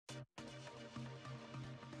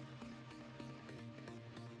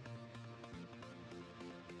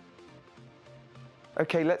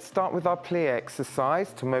Okay, let's start with our plie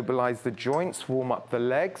exercise to mobilize the joints, warm up the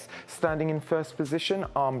legs. Standing in first position,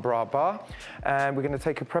 arm bras barre. And we're going to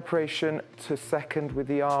take a preparation to second with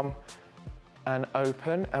the arm and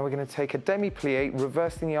open. And we're going to take a demi-plie,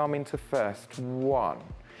 reversing the arm into first. 1.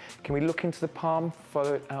 Can we look into the palm,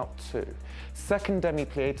 follow it out 2. Second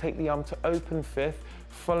demi-plie, take the arm to open 5th,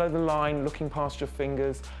 follow the line, looking past your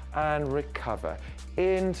fingers, and recover.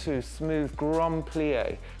 Into smooth grand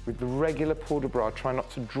plie with the regular port de bras. Try not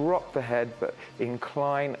to drop the head, but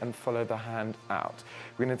incline and follow the hand out.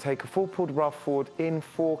 We're going to take a full port de bras forward in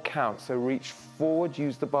 4 counts. So reach forward,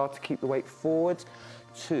 use the bar to keep the weight forward.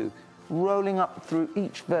 2, rolling up through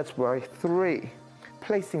each vertebrae. 3,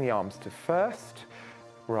 placing the arms to first,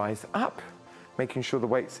 rise up, making sure the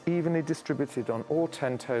weight's evenly distributed on all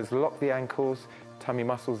 10 toes. Lock the ankles, tummy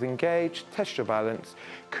muscles engaged, test your balance,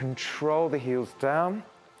 control the heels down,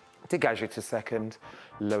 dégage to second,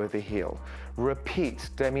 lower the heel.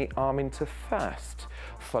 Repeat, demi arm into first,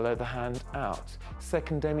 follow the hand out.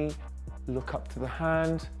 Second demi, look up to the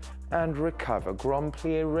hand and recover. Grand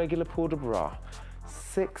plie, regular port de bras.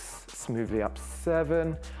 6, smoothly up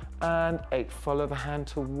 7 and 8. Follow the hand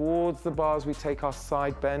towards the bar as we take our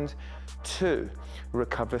side bend. 2,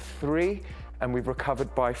 recover 3, and we've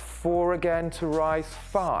recovered by 4 again to rise.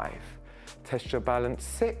 5, test your balance.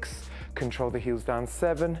 6, control the heels down.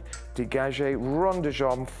 7, dégagé, rond de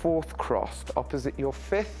jambe, 4th crossed, opposite your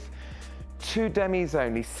 5th. 2 demis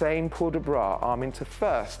only, same port de bras, arm into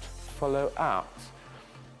first, follow out,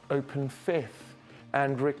 open 5th,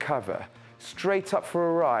 and recover. Straight up for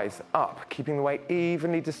a rise, up, keeping the weight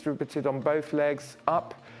evenly distributed on both legs,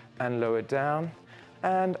 up and lower down,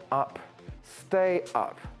 and up, stay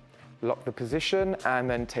up. Lock the position and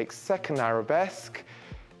then take second arabesque,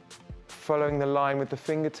 following the line with the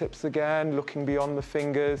fingertips again, looking beyond the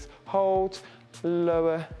fingers, hold,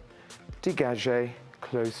 lower, dégagé,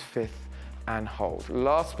 close 5th and hold.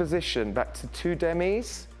 Last position, back to 2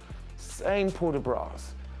 demis, same port de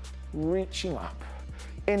bras, reaching up,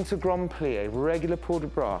 into grand plie, regular port de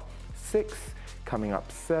bras. 6, coming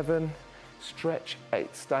up 7, stretch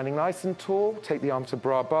 8. Standing nice and tall, take the arm to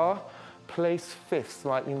bras barre, place 5th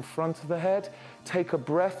slightly in front of the head. Take a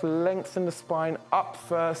breath, lengthen the spine up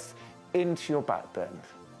first into your back bend.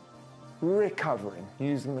 Recovering,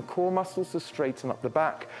 using the core muscles to straighten up the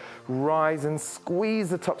back. Rise and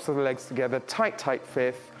squeeze the tops of the legs together, tight, tight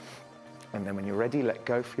 5th. And then when you're ready, let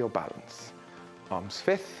go for your balance. Arms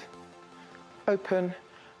 5th, open,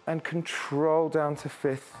 and control down to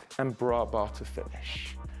 5th and bras barre to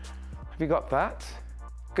finish. Have you got that?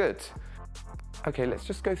 Good. Okay, let's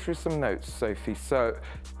just go through some notes, Sophie. So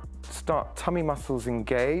start tummy muscles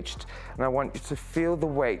engaged, and I want you to feel the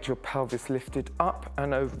weight, your pelvis lifted up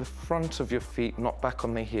and over the front of your feet, not back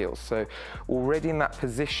on the heels. So already in that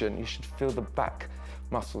position, you should feel the back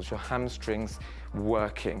muscles, your hamstrings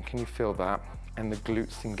working. Can you feel that? And the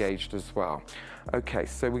glutes engaged as well. Okay,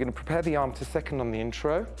 so we're going to prepare the arm to second on the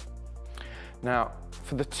intro. Now,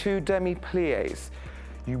 for the 2 demi-pliés,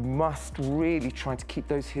 you must really try to keep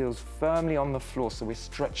those heels firmly on the floor, so we're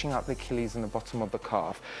stretching out the Achilles and the bottom of the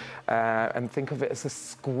calf. And think of it as a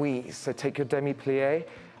squeeze. So take your demi-plié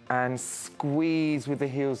and squeeze with the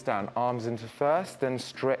heels down. Arms into first, then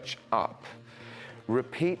stretch up.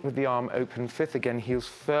 Repeat with the arm open 5th, again, heels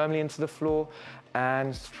firmly into the floor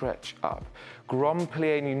and stretch up. Grand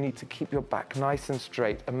plie, and you need to keep your back nice and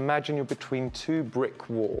straight. Imagine you're between 2 brick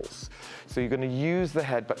walls. So you're going to use the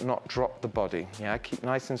head but not drop the body. Yeah, keep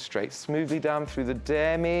nice and straight. Smoothly down through the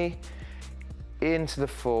demi, into the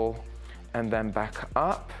full, and then back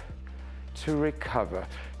up to recover.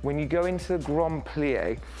 When you go into the grand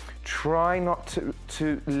plie, try not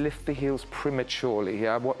to lift the heels prematurely.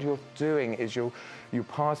 Yeah? What you're doing is you're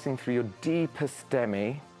passing through your deepest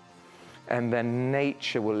demi, and then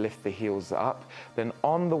nature will lift the heels up. Then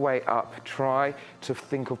on the way up, try to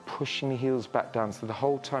think of pushing the heels back down. So the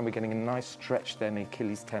whole time we're getting a nice stretch there in the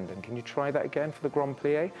Achilles tendon. Can you try that again for the grand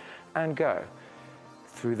plie? And go.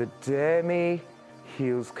 Through the demi,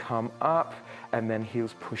 heels come up, and then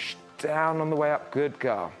heels push down on the way up. Good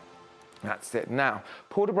girl. That's it. Now,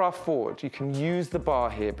 port de bras forward. You can use the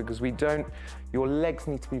bar here because your legs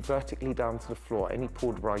need to be vertically down to the floor. Any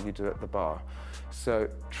port de bras you do at the bar. So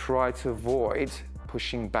try to avoid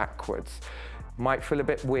pushing backwards. Might feel a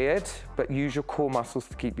bit weird, but use your core muscles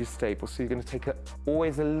to keep you stable. So you're going to take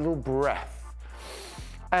always a little breath.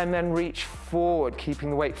 And then reach forward, keeping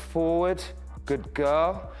the weight forward. Good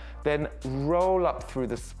girl. Then roll up through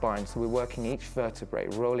the spine. So we're working each vertebrae,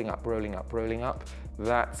 rolling up, rolling up, rolling up.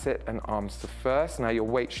 That's it, and arms to first. Now your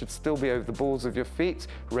weight should still be over the balls of your feet,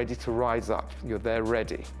 ready to rise up. You're there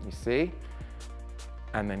ready, you see?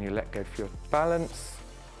 And then you let go for your balance.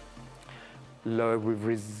 Lower with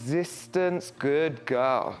resistance, good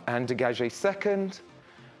girl. And dégagé second,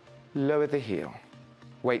 lower the heel.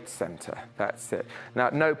 Weight center, that's it. Now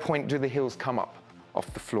at no point do the heels come up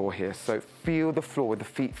off the floor here, so feel the floor with the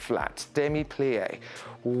feet flat. Demi-plie,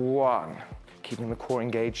 1, keeping the core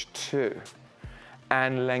engaged, 2,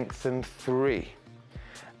 and lengthen, 3,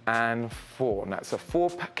 and 4. And that's a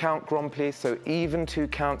 4-count grand plie, so even 2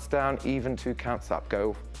 counts down, even 2 counts up.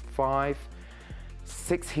 Go 5,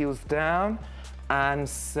 6 heels down, and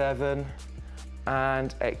 7,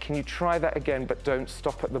 and 8. Can you try that again, but don't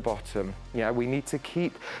stop at the bottom? Yeah, we need to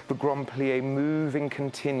keep the grand plie moving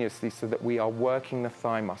continuously so that we are working the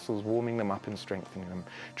thigh muscles, warming them up and strengthening them.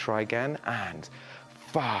 Try again, and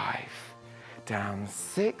 5, down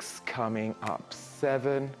 6, coming up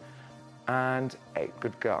 7, and 8.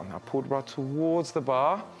 Good girl. Now pull the bar towards the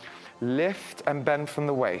bar, lift and bend from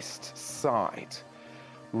the waist, side.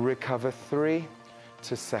 Recover 3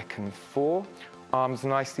 to second 4. Arms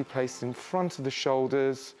nicely placed in front of the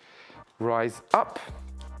shoulders. Rise up,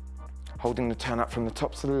 holding the turn up from the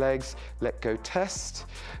tops of the legs. Let go, test.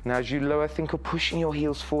 Now as you lower, think of pushing your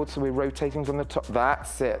heels forward, so we're rotating from the top.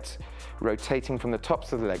 That's it. Rotating from the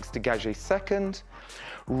tops of the legs. Dégagé second.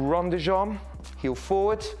 Rond de jambe, heel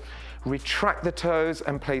forward. Retract the toes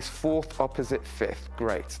and place 4th opposite 5th.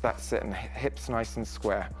 Great, that's it, and hips nice and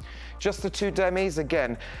square. Just the 2 demis,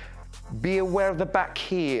 again, be aware of the back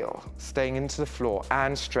heel, staying into the floor,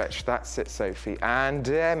 and stretch. That's it, Sophie. And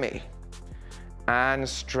demi, and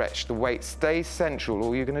stretch. The weight stays central.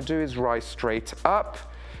 All you're gonna do is rise straight up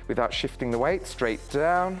without shifting the weight, straight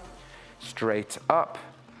down, straight up,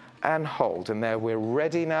 and hold. And there, we're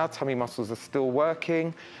ready now. Tummy muscles are still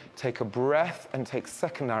working. Take a breath and take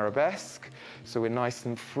second arabesque. So we're nice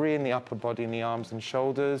and free in the upper body and the arms and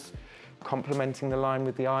shoulders, complementing the line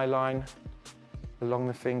with the eye line along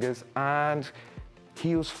the fingers, and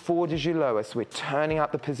heels forward as you lower. So we're turning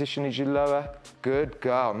up the position as you lower. Good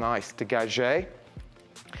girl, nice. Dégagé.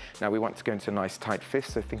 Now we want to go into a nice tight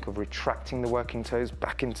 5th, so think of retracting the working toes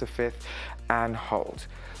back into 5th and hold.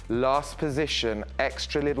 Last position,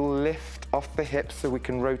 extra little lift off the hips so we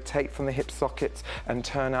can rotate from the hip sockets and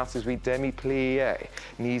turn out as we demi-plie,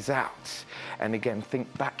 knees out. And again,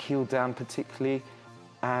 think back heel down particularly,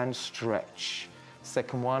 and stretch.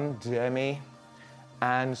 Second one, demi,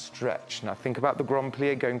 and stretch. Now think about the grand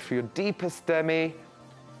plie, going through your deepest demi,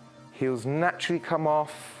 heels naturally come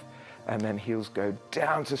off, and then heels go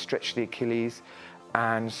down to stretch the Achilles,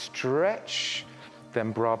 and stretch,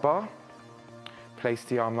 then bras barre. Place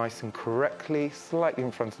the arm nice and correctly, slightly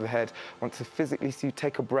in front of the head. Want to physically see you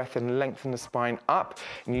take a breath and lengthen the spine up,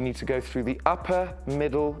 and you need to go through the upper,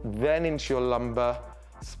 middle, then into your lumbar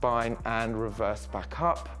spine, and reverse back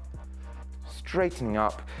up, straightening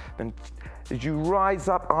up. Then as you rise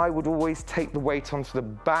up, I would always take the weight onto the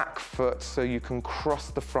back foot so you can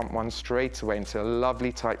cross the front one straight away into a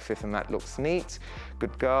lovely tight 5th, and that looks neat.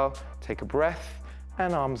 Good girl. Take a breath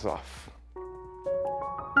and arms off.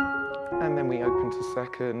 And then we open to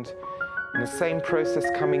second. In the same process,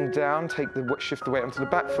 coming down, shift the weight onto the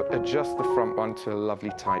back foot, adjust the front one to a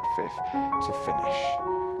lovely tight 5th to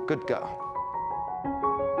finish. Good girl.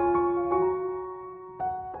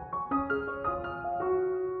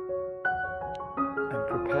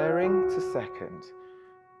 Preparing to second.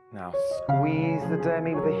 Now squeeze the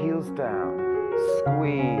demi with the heels down.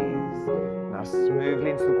 Squeeze. Now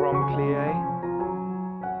smoothly into the grand plie.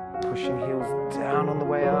 Pushing heels down on the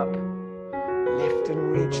way up. Lift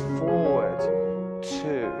and reach forward.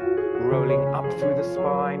 2. Rolling up through the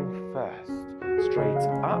spine first. Straight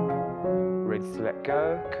up. Ready to let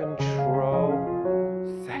go. Control.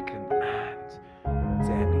 Second and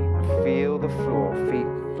demi. Feel the floor. Feet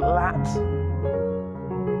flat.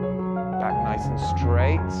 Back nice and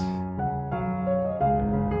straight.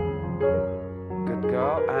 Good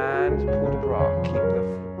girl. And pour de bras. Keep the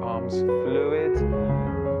arms fluid.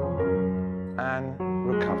 And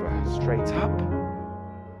recover. Straight up.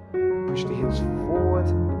 Push the heels forward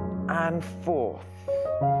and 4th.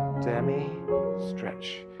 Demi.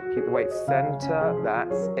 Stretch. Keep the weight center.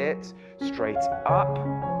 That's it. Straight up.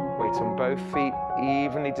 Weight on both feet.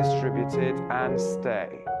 Evenly distributed. And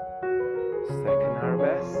stay. Second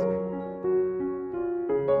arabesque.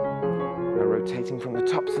 Rotating from the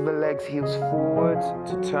tops of the legs, heels forward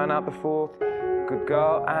to turn out the 4th. Good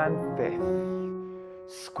girl, and 5th.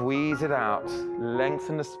 Squeeze it out.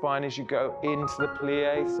 Lengthen the spine as you go into the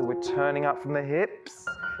plie. So we're turning up from the hips,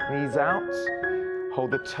 knees out.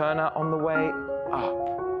 Hold the turn out on the way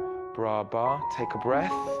up. Bras barre, take a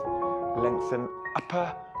breath. Lengthen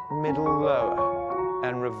upper, middle, lower.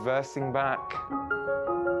 And reversing back.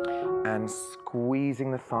 and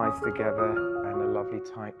squeezing the thighs together, and a lovely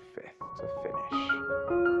tight fifth to finish.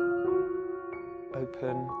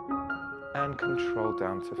 Open and control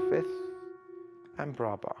down to fifth, and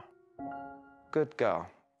bras barre. Good girl,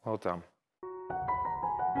 well done.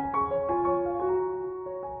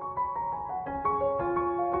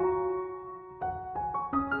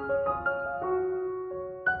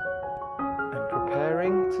 And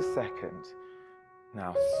preparing to second.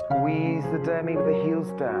 Now squeeze the demi with the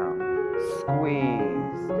heels down.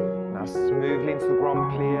 Squeeze. Now smoothly into the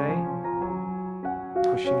grand plie.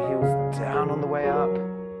 Pushing heels down on the way up.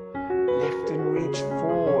 Lift and reach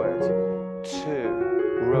forward.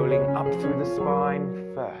 2. Rolling up through the spine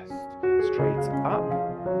first. Straight up.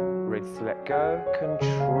 Ready to let go.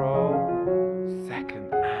 Control.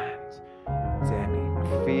 Second and demi.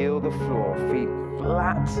 Now feel the floor. Feet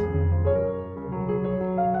flat.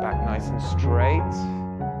 Back nice and straight.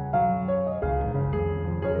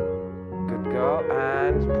 Good girl.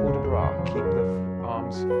 And port de bras. Keep the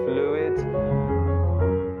arms fluid.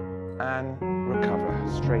 And recover.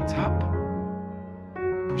 Straight up.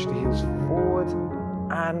 Push the heels forward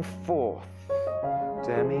and forth.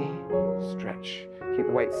 Demi. Stretch. Keep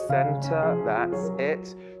the weight center. That's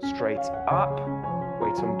it. Straight up.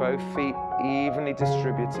 Weight on both feet. Evenly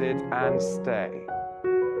distributed. And stay.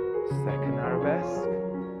 Second arabesque.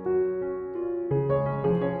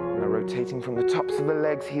 Rotating from the tops of the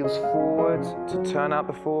legs, heels forward to turn out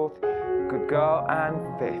the fourth. Good girl, and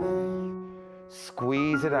fifth.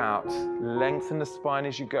 Squeeze it out. Lengthen the spine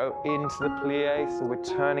as you go into the plie. So we're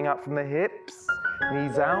turning up from the hips,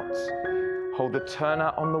 knees out. Hold the turn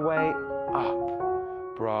out on the way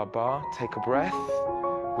up. Bras barre, take a breath.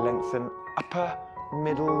 Lengthen upper,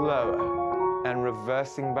 middle, lower. And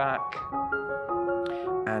reversing back.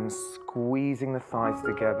 And squeezing the thighs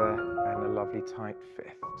together. And a lovely tight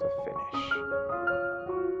fifth to finish.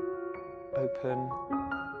 Open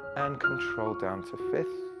and control down to fifth,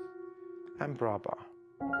 and bras barre.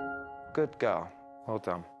 Good girl, well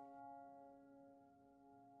done.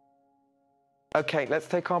 Okay, let's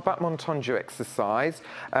take our battement tendu exercise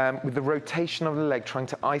with the rotation of the leg, trying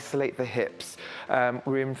to isolate the hips.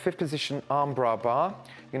 We're in fifth position, arm bras barre.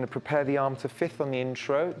 You're going to prepare the arm to fifth on the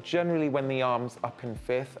intro. Generally, when the arm's up in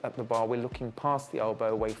fifth at the bar, we're looking past the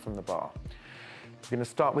elbow away from the bar. You're going to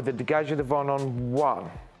start with the dégagé devant on 1.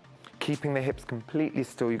 Keeping the hips completely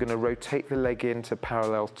still, you're going to rotate the leg into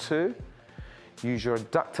parallel 2. Use your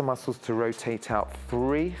adductor muscles to rotate out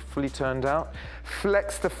 3, fully turned out.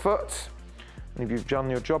 Flex the foot. And if you've done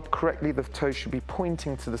your job correctly, the toes should be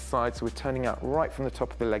pointing to the side, so we're turning out right from the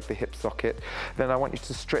top of the leg, the hip socket. Then I want you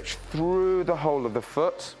to stretch through the whole of the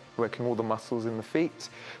foot, working all the muscles in the feet.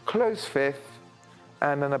 Close fifth,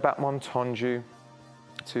 and then a battement tendu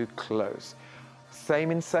to close.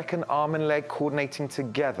 Same in second, arm and leg coordinating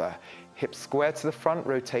together. Hips square to the front,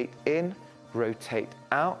 rotate in, rotate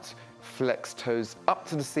out, flex toes up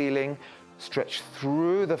to the ceiling, stretch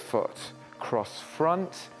through the foot, cross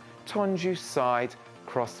front, tendu side,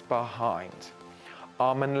 cross behind.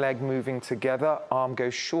 Arm and leg moving together, arm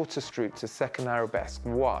goes shorter stroop to second arabesque,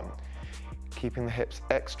 1. Keeping the hips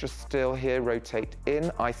extra still here, rotate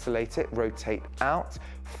in, isolate it, rotate out,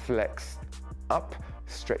 flex up,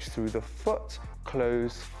 stretch through the foot,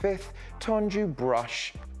 close fifth, tendu,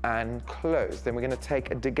 brush, and close. Then we're going to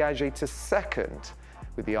take a dégagé to second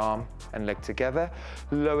with the arm and leg together.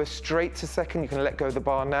 Lower straight to second, you can let go of the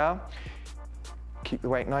bar now. Keep the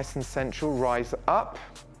weight nice and central, rise up,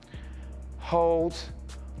 hold,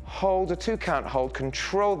 hold, a 2 count hold,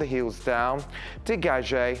 control the heels down,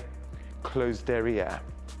 dégagé, close derrière.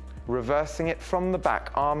 Reversing it from the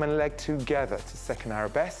back, arm and leg together to second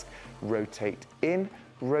arabesque, rotate in,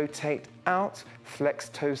 rotate out, flex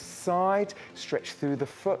toes side, stretch through the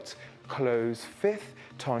foot, close fifth,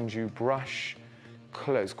 tendu, brush,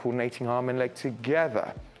 close, coordinating arm and leg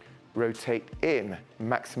together, rotate in,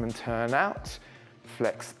 maximum turn out,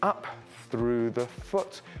 flex up, through the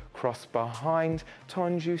foot, cross behind,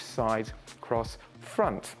 tendu side, cross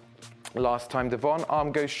front. Last time devant,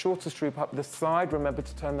 arm goes shorter stroop up the side, remember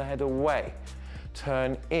to turn the head away.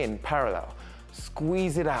 Turn in, parallel,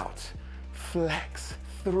 squeeze it out, flex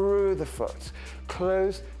through the foot,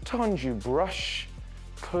 close, tendu, brush,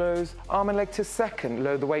 close, arm and leg to second,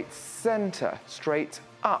 lower the weight center, straight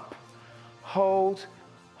up, hold,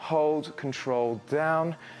 hold, control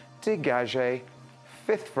down, dégagé,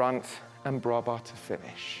 fifth front, and bras barre to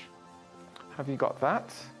finish. Have you got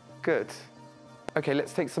that? Good. Okay,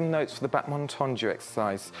 let's take some notes for the battement tendu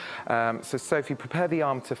exercise. So Sophie, prepare the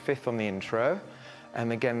arm to fifth on the intro.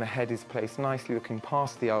 And again, the head is placed nicely looking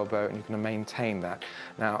past the elbow, and you're going to maintain that.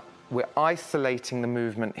 Now, we're isolating the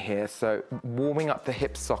movement here, so warming up the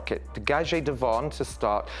hip socket. Dégagé devant to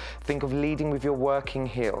start. Think of leading with your working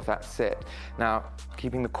heel, that's it. Now,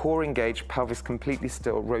 keeping the core engaged, pelvis completely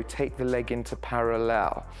still, rotate the leg into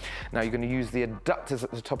parallel. Now, you're going to use the adductors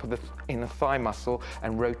at the top of the inner thigh muscle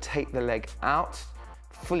and rotate the leg out,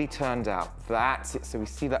 fully turned out. That's it, so we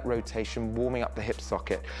see that rotation, warming up the hip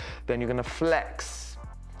socket. Then you're going to flex,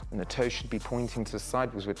 and the toes should be pointing to the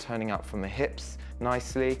side because we're turning out from the hips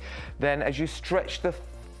nicely. Then as you stretch the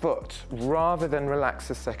foot, rather than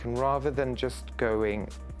relax a second, rather than just going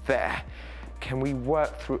there, can we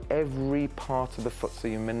work through every part of the foot? So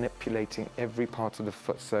you're manipulating every part of the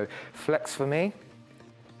foot. So flex for me.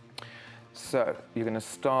 So you're going to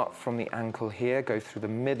start from the ankle here, go through the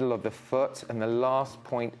middle of the foot, and the last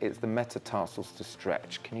point is the metatarsals to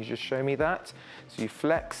stretch. Can you just show me that? So you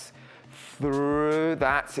flex through,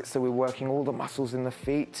 that's it, so we're working all the muscles in the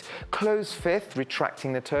feet. Close fifth,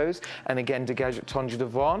 retracting the toes, and again, dégage, tendu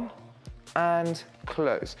devant, and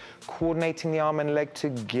close. Coordinating the arm and leg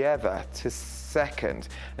together to second.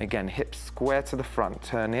 And again, hips square to the front,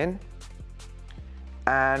 turn in,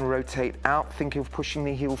 and rotate out. Think of pushing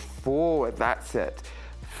the heel forward, that's it.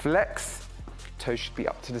 Flex, toes should be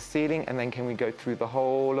up to the ceiling, and then can we go through the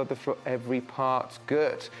whole of the foot, every part,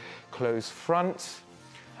 good. Close front,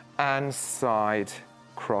 and side,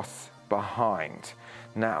 cross behind.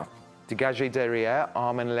 Now, dégagé derrière,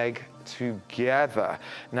 arm and leg together.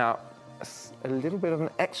 Now, a little bit of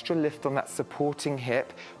an extra lift on that supporting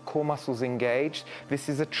hip, core muscles engaged. This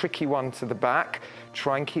is a tricky one to the back.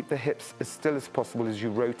 Try and keep the hips as still as possible as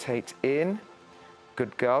you rotate in.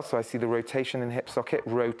 Good girl, so I see the rotation in the hip socket.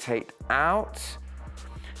 Rotate out.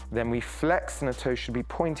 Then we flex, and the toes should be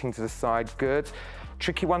pointing to the side, good.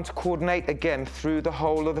 Tricky one to coordinate, again, through the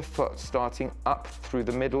whole of the foot, starting up through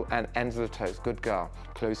the middle and ends of the toes. Good girl.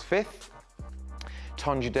 Close fifth.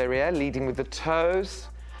 Tendu derrière, leading with the toes,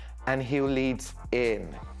 and heel leads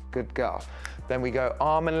in. Good girl. Then we go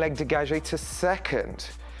arm and leg dégagé to second.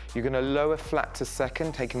 You're going to lower flat to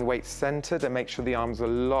second, taking the weight centered, and make sure the arms are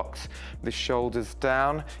locked, the shoulders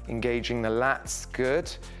down, engaging the lats.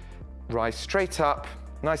 Good. Rise straight up,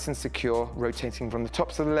 nice and secure, rotating from the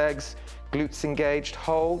tops of the legs. Glutes engaged,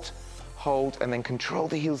 hold, and then control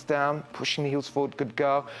the heels down, pushing the heels forward, good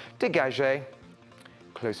girl. Dégagé,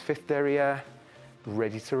 close fifth derrière,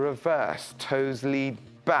 ready to reverse. Toes lead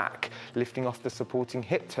back, lifting off the supporting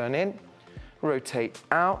hip, turn in, rotate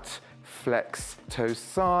out, flex, toes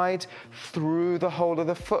side, through the whole of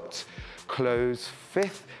the foot. Close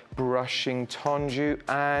fifth, brushing tendu,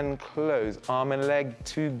 and close. Arm and leg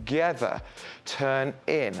together, turn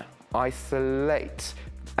in, isolate,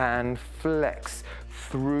 and flex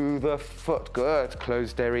through the foot. Good.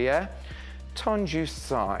 Close derrière. Tendu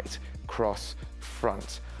side. Cross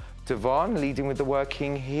front. Devant, leading with the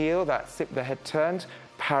working heel. That's it. The head turned.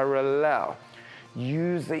 Parallel.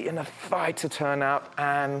 Use the inner thigh to turn out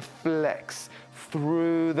and flex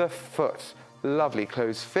through the foot. Lovely.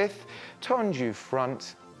 Close fifth. Tendu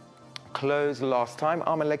front. Close last time.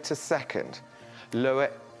 Arm and leg to second. Lower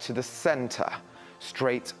to the center.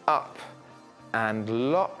 Straight up.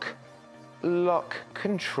 And lock, lock,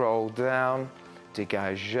 control down,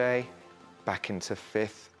 dégagé, back into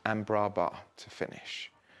fifth, and bras barre to finish.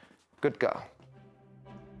 Good girl.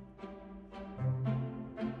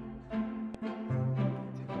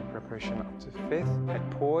 Taking preparation up to fifth,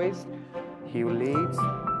 head poised, heel leads,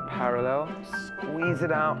 parallel, squeeze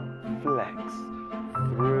it out, flex,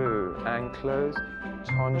 through, and close,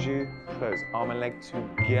 tendu, close, arm and leg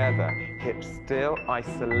together, hips still,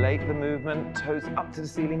 isolate the movement, toes up to the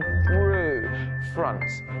ceiling, through, front,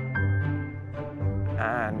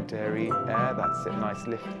 and derrière, that's it, nice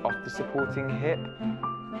lift off the supporting hip,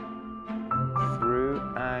 through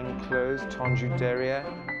and close, tendu derrière,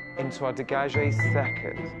 into our dégagé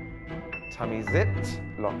second, tummy zipped,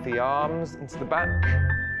 lock the arms into the back,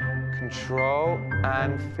 control,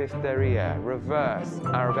 and fifth derrière, reverse,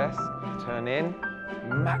 arabesque, turn in,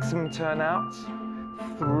 maximum turn out,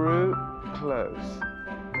 through, close.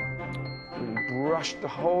 Really brush the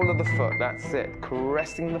whole of the foot, that's it.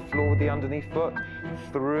 Caressing the floor with the underneath foot,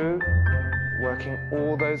 through, working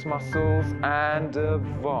all those muscles, and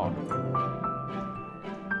devant.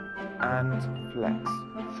 And flex,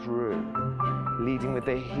 through. Leading with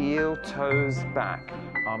the heel, toes back.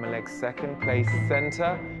 Arm and leg second, place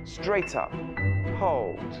center, straight up,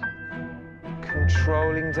 hold.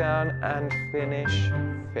 Controlling down and finish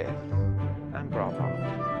fifth. And bras barre.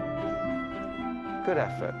 Good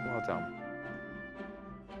effort, well done.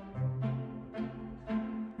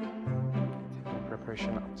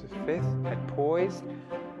 preparation up to fifth, head poised,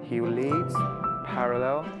 heel leads,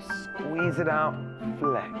 parallel, squeeze it out,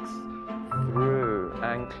 flex, through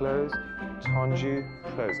and close, tendu,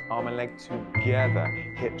 close, arm and leg together,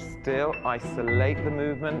 hips still, isolate the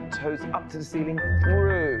movement, toes up to the ceiling,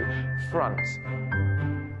 through, front,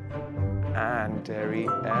 and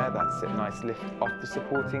derriere, that's it, nice lift off the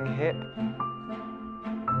supporting hip,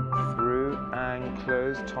 through and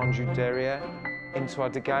close, tendu derriere, into our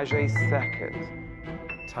dégagé second.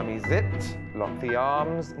 Tummy zipped, lock the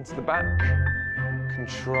arms into the back,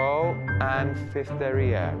 control, and fifth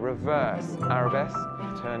derriere. Reverse, arabesque,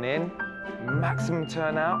 turn in, maximum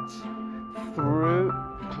turn out, through,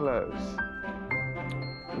 close.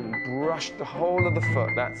 Really brush the whole of the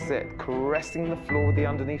foot, that's it. Caressing the floor with the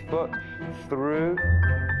underneath foot, through,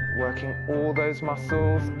 working all those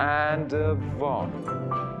muscles, and devant.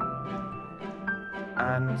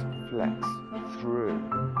 And flex, through.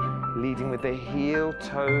 Leading with the heel,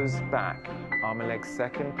 toes back. Arm and leg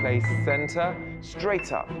second, place center,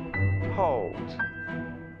 straight up, hold.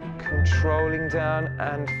 Controlling down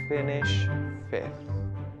and finish fifth.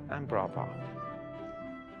 And bras barre.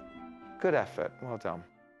 Good effort, well done.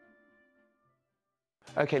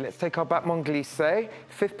 Okay, let's take our battement glissé.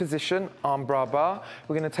 Fifth position, arm bras barre.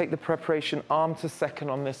 We're going to take the preparation arm to second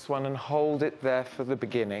on this one and hold it there for the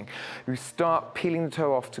beginning. We start peeling the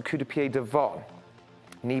toe off to coup de pied devant.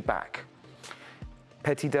 Knee back.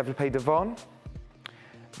 Petit développé devant.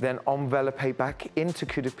 Then enveloppé back into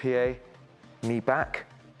coup de pied. Knee back,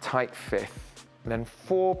 tight fifth. And then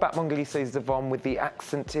 4 battement glissés devant with the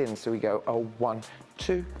accent in. So we go a 1,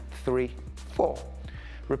 2, 3, 4.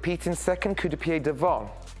 Repeat in second, coup de pied devant.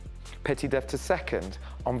 Petit dév to second.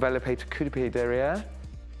 Enveloppé to coup de pied derrière.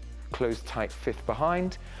 Close tight fifth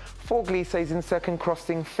behind. 4 glissés in second,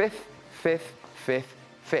 crossing fifth, fifth, fifth,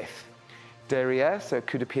 fifth. Derrière, so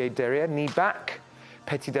coup de pied derrière, knee back,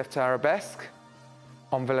 petit dév to arabesque,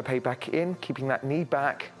 enveloppé back in, keeping that knee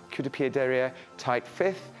back, coup de pied derrière, tight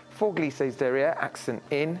fifth, 4 glissés derrière, accent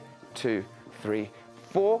in, 2, 3,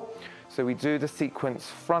 4. So we do the sequence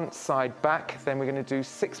front, side, back, then we're going to do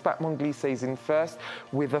 6 battement glissés in first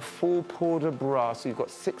with a full port de bras, so you've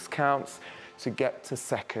got 6 counts to get to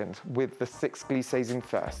second with the 6 glissés in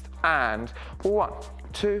first. And 1,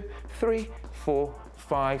 2, 3, 4,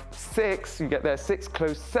 5, 6, you get there, 6,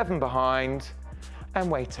 close, 7 behind,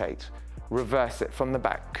 and wait 8. Reverse it from the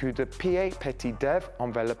back. Coup de pied, petit dév,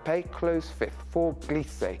 enveloppé, close 5th, 4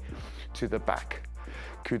 glissés to the back.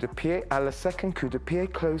 Coup de pied à la second, coup de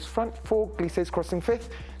pied, close front, 4 glissés crossing 5th,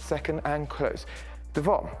 second and close.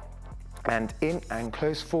 Devant. And in and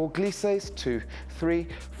close, 4 glissés, 2, 3,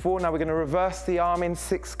 4. Now we're going to reverse the arm in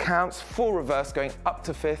 6 counts, 4 reverse, going up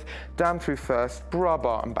to 5th, down through first, bras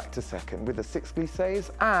barre and back to second with the 6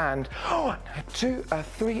 glissés. And 1, 2,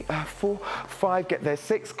 3, 4, 5, get there,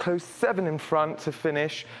 6, close 7 in front to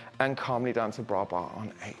finish, and calmly down to bras barre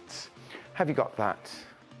on 8. Have you got that?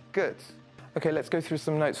 Good. Okay, let's go through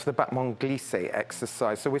some notes for the battement glissé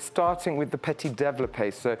exercise. So we're starting with the petit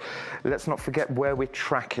développé. So let's not forget where we're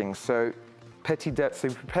tracking. So petit développé, so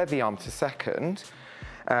we prepare the arm to second.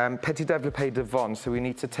 Petit développé devant, so we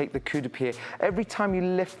need to take the coup de pied. Every time you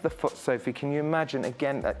lift the foot, Sophie, can you imagine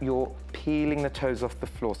again that you're peeling the toes off the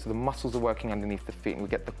floor, so the muscles are working underneath the feet and we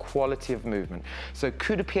get the quality of movement. So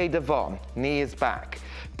coup de pied devant, knee is back.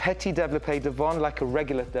 Petit développé devant, like a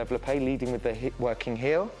regular développé, leading with the working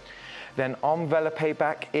heel. Then enveloppé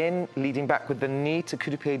back in, leading back with the knee to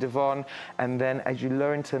coup de pied devant, and then as you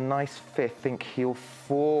lower into a nice fifth, think heel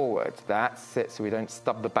forward. That's it, so we don't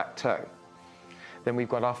stub the back toe. Then we've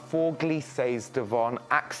got our 4 glissés devant,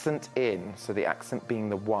 accent in, so the accent being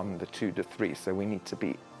the 1, the 2, the 3, so we need to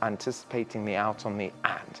be anticipating the out on the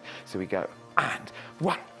and. So we go and,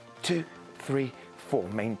 1, 2, 3, 4,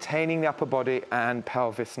 maintaining the upper body and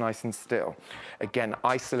pelvis nice and still. Again,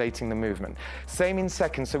 isolating the movement. Same in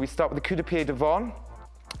second, so we start with the coup de pied devant,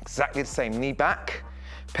 exactly the same, knee back,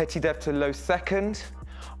 petit dév to low second,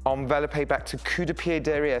 enveloppé back to coup de pied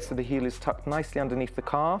derrière, so the heel is tucked nicely underneath the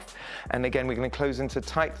calf, and again we're going to close into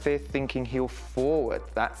tight fifth, thinking heel forward,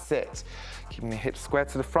 that's it. Keeping the hips square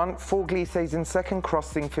to the front, 4 glissés in second,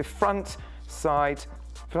 crossing fifth front, side,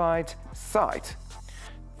 side, side,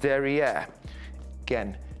 derrière.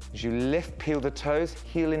 Again, as you lift, peel the toes,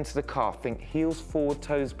 heel into the calf. Think heels forward,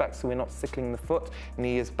 toes back, so we're not sickling the foot.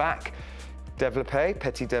 Knee is back. Développé,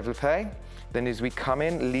 petit développé. Then as we come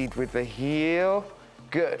in, lead with the heel.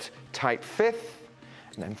 Good. Tight fifth.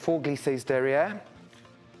 And then 4 glissés derrière.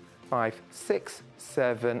 5, 6,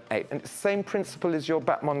 7, 8. And it's the same principle as your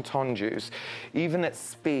battement tendus. Even at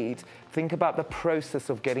speed, think about the process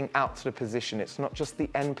of getting out to the position. It's not just the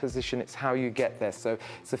end position, it's how you get there. So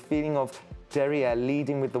it's a feeling of Derriere,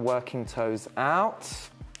 leading with the working toes out,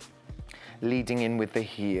 leading in with the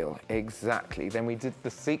heel, exactly. Then we did the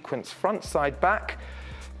sequence front, side, back.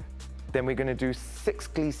 Then we're gonna do 6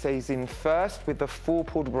 glisses in first with the full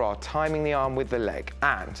port de bras, timing the arm with the leg.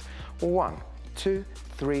 And 1, 2,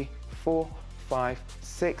 3, 4, 5,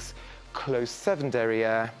 6, close 7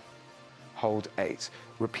 derriere, hold 8.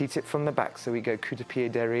 Repeat it from the back. So we go coup de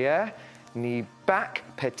pied derriere, knee back,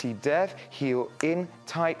 petit dev, heel in,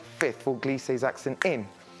 tight, fifth, 4 glisses, accent in,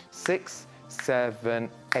 6, 7,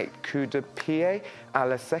 8. Coup de pied à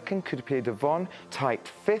la second, coup de pied devant, tight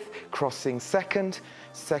fifth, crossing second,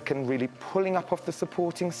 really pulling up off the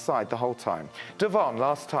supporting side the whole time. Devant,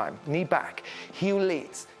 last time, knee back, heel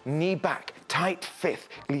leads, knee back, tight fifth,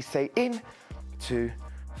 glisse in, 2,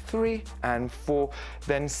 3, and 4.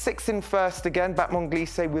 Then 6 in first again, battement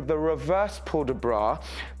glisse with the reverse port de bras.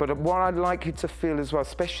 But what I'd like you to feel as well,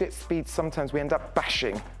 especially at speed, sometimes we end up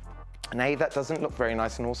bashing. And A, that doesn't look very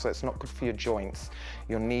nice, and also it's not good for your joints,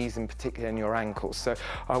 your knees in particular, and your ankles. So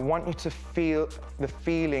I want you to feel the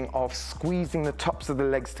feeling of squeezing the tops of the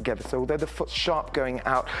legs together. So although the foot's sharp going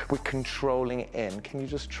out, we're controlling it in. Can you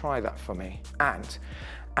just try that for me? And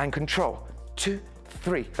control. 2,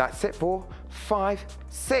 3, that's it, 4, 5,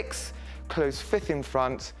 6, close fifth in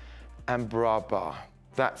front, and bras barre.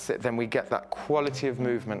 That's it, then we get that quality of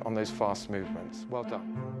movement on those fast movements. Well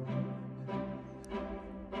done.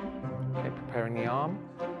 Okay, preparing the arm,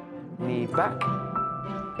 knee back,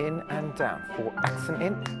 in and down, 4, accent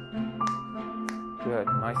in. Good,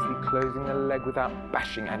 nicely closing the leg without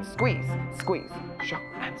bashing, and squeeze, squeeze, shock,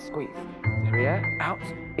 and squeeze. Derriere, out,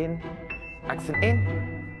 in, accent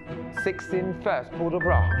in. 6 in first, port de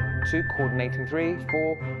bras, 2, coordinating 3,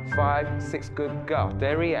 4, 5, 6, good girl.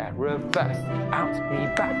 Derriere, reverse, out, knee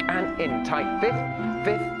back and in, tight, fifth,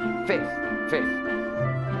 fifth, fifth, fifth.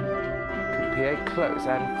 Coup de pied, close,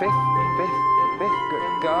 and fifth, fifth, fifth,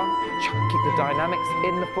 good girl. Keep the dynamics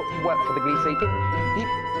in the footwork for the glisse,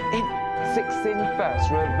 in, 6 in first,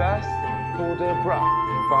 reverse, port de bras,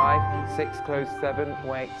 5, 6, close, 7,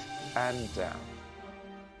 wait, and down.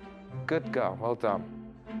 Good girl, well done.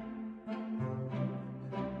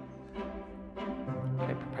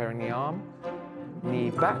 Okay, preparing the arm, knee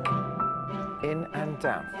back, in and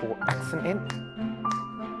down, 4, accent in.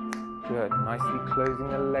 Good, nicely closing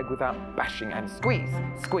the leg without bashing, and squeeze,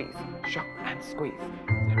 squeeze, shock, and squeeze.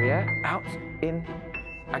 Derriere, out, in,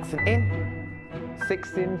 accent in.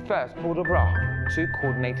 6 in first, port de bras, 2,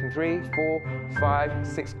 coordinating 3, 4, 5,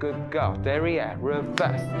 6, good girl. Derriere,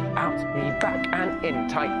 reverse, out, knee back and in,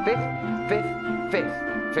 tight, fifth, fifth,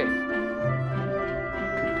 fifth, fifth.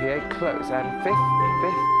 Close, and fifth,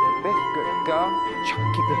 fifth, fifth, good girl.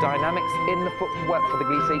 Keep the dynamics in the footwork for the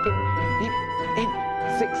glisse, in.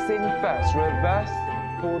 6 in first, reverse,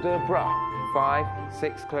 port de bras, 5,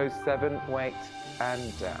 6, close, 7, wait,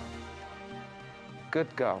 and down.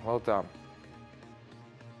 Good girl, well done.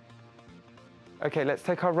 Okay, let's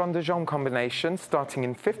take our rond de jambe combination, starting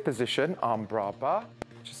in 5th position, arm bras barre.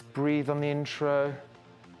 Just breathe on the intro.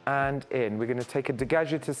 And in. We're going to take a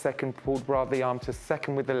dégagé to second, port de bras the arm to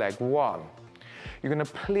second with the leg. 1. You're going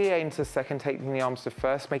to plie into second, taking the arms to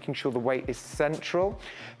first, making sure the weight is central.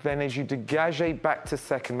 Then as you dégagé back to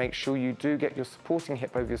second, make sure you do get your supporting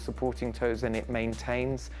hip over your supporting toes and it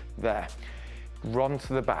maintains there. Rond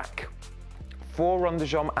to the back. 4 rond de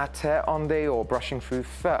jambe à terre en dehors, brushing through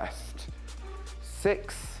first.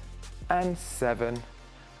 6 and 7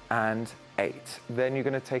 and 8. Then you're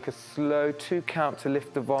going to take a slow 2 count to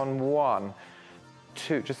lift devant, 1,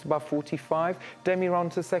 2, just above 45.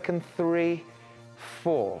 Demi-rond to second, 3,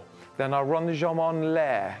 4. Then our rond de jambe en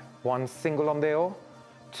l'air, 1 single en dehors,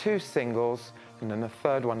 2 singles, and then the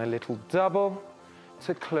third one a little double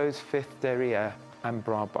to close 5th derrière and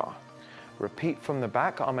bras barre. Repeat from the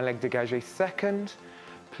back, arm and leg dégagé second,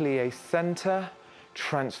 plie center,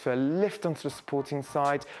 transfer, lift onto the supporting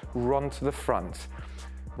side, rond to the front.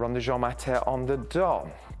 Rond de jambe à terre on the don.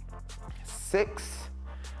 6,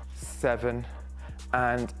 7,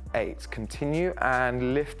 and 8. Continue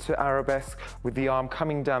and lift to arabesque with the arm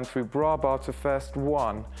coming down through bras barre to first,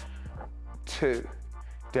 1, 2,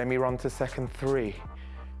 demi-rond to second, 3,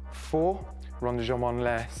 4, rond de jambe en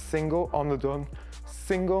l'air, single on the don,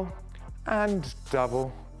 single and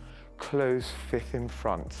double, close 5th in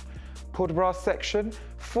front. Port de bras section,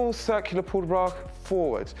 full circular port de bras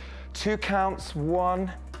forward. 2 counts, 1,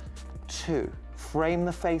 2. Frame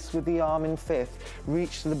the face with the arm in 5th.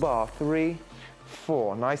 Reach to the bar, 3,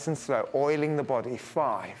 4. Nice and slow, oiling the body,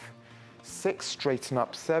 5, 6. Straighten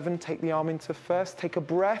up, 7. Take the arm into first, take a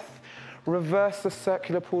breath. Reverse the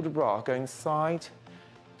circular port de bras, going side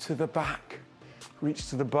to the back. Reach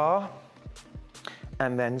to the bar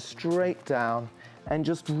and then straight down, and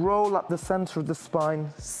just roll up the center of the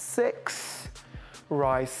spine. 6,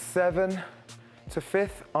 rise 7 to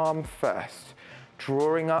 5th, arm first.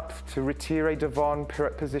 Drawing up to retire devant,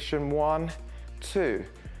 pirouette position. 1, 2,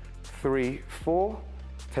 3, 4.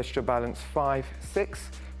 Test your balance. 5,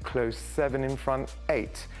 6. Close 7 in front.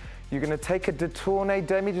 8. You're going to take a détourné,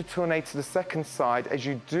 demi-détourné to the second side. As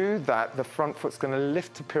you do that, the front foot's going to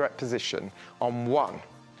lift to pirouette position on 1,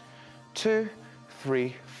 2,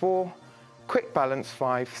 3, 4. Quick balance.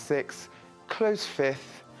 5, 6. Close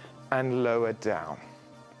 5th and lower down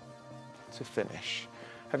to finish.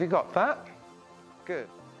 Have you got that? Good.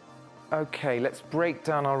 Okay, let's break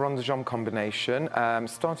down our rond de jambe combination,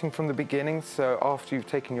 starting from the beginning. So after you've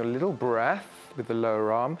taken your little breath with the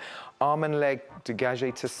lower arm and leg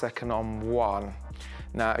dégagé to second on 1.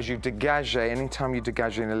 Now, as you dégagé, anytime you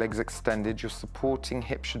dégagé and the leg's extended, your supporting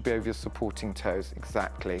hip should be over your supporting toes,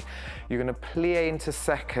 exactly. You're going to plié into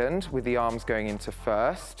second with the arms going into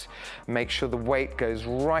first. Make sure the weight goes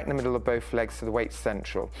right in the middle of both legs so the weight's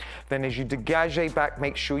central. Then as you dégagé back,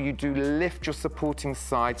 make sure you do lift your supporting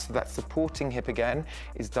side so that supporting hip again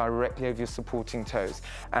is directly over your supporting toes.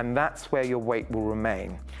 And that's where your weight will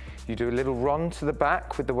remain. You do a little rond to the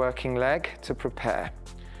back with the working leg to prepare.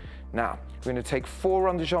 Now, we're going to take 4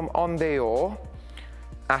 rond de jambe en dehors,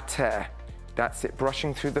 à terre. That's it,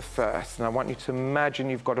 brushing through the first. And I want you to imagine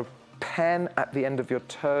you've got a pen at the end of your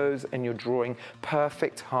toes and you're drawing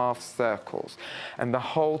perfect half circles. And the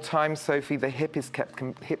whole time, Sophie, the hips are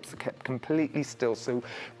kept completely still, so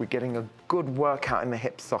we're getting a good workout in the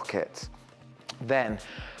hip socket. Then,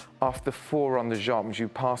 after 4 rond de jambes, you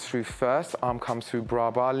pass through first, arm comes through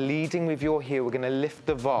bras barre, leading with your heel. We're going to lift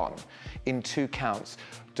the devant in 2 counts.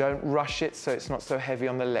 Don't rush it so it's not so heavy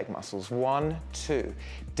on the leg muscles. 1, 2.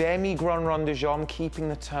 Demi-grand rond de jambe, keeping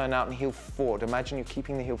the turn out and heel forward. Imagine you're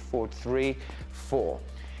keeping the heel forward. 3, 4.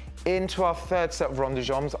 Into our third set of rond de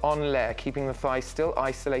jambes, en l'air, keeping the thigh still,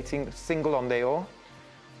 isolating, single en dehors,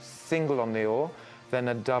 then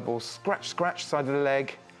a double scratch, scratch, side of the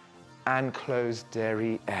leg, and close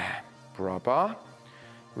derrière. Bras barre.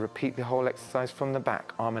 Repeat the whole exercise from the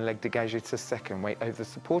back. Arm and leg dégagé to second. Weight over the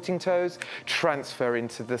supporting toes. Transfer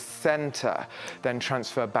into the center. Then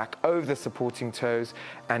transfer back over the supporting toes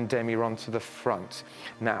and demi-rond to the front.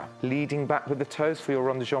 Now, leading back with the toes for your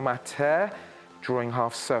rond de jambe à terre. Drawing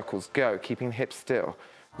half circles. Go, keeping the hips still.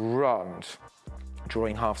 Rond.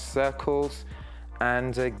 Drawing half circles.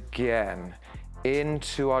 And again.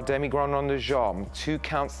 Into our demi-grand rond de jambe. 2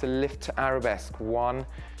 counts to lift to arabesque. 1,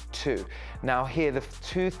 2. Now here, the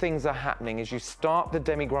 2 things are happening as you start the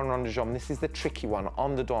demi-grand rond de jambe. This is the tricky one.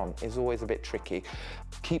 En dedans is always a bit tricky.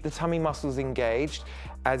 Keep the tummy muscles engaged.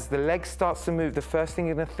 As the leg starts to move, the first thing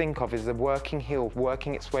you're going to think of is the working heel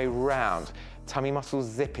working its way round. Tummy muscles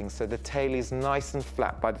zipping, so the tail is nice and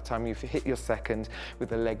flat by the time you've hit your second, with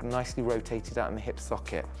the leg nicely rotated out in the hip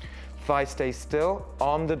socket. Thigh stays still,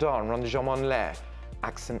 en dedans, rond de jambe en l'air.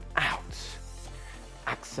 Accent out.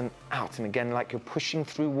 Accent out. And again, like you're pushing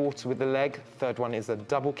through water with the leg. Third one is a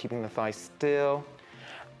double, keeping the thigh still.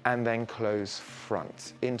 And then close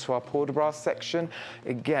front. Into our port de bras section.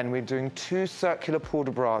 Again, we're doing 2 circular port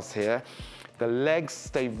de bras here. The legs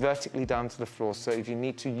stay vertically down to the floor, so if you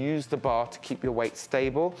need to use the bar to keep your weight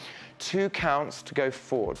stable, 2 counts to go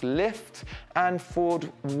forward. Lift and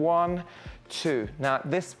forward, 1, 2. Now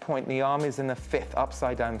at this point, the arm is in the 5th,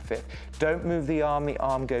 upside down 5th. Don't move the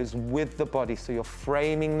arm goes with the body, so you're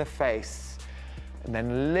framing the face. And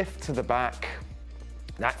then lift to the back.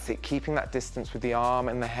 That's it, keeping that distance with the arm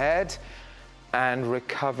and the head. And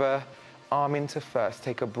recover, arm into first.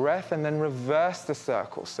 Take a breath and then reverse the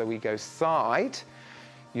circle. So we go side.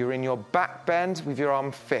 You're in your back bend with your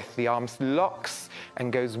arm 5th. The arm locks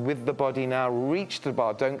and goes with the body now. Reach the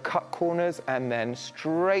bar, don't cut corners, and then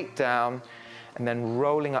straight down, and then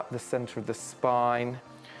rolling up the center of the spine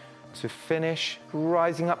to finish,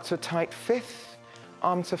 rising up to a tight 5th,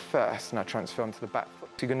 arm to first. Now transfer onto the back foot.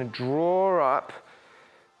 So you're going to draw up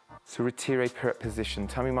to retire pirouette position.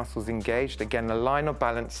 Tummy muscles engaged. Again, the line of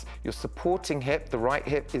balance. Your supporting hip, the right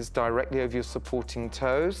hip is directly over your supporting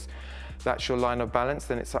toes. That's your line of balance.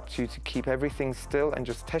 Then it's up to you to keep everything still and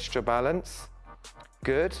just test your balance.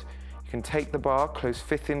 Good. You can take the bar, close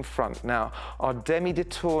 5th in front. Now, our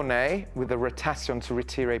demi-détourné with a rotation to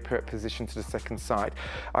retire pirouette position to the second side.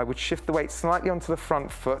 I would shift the weight slightly onto the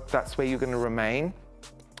front foot. That's where you're going to remain.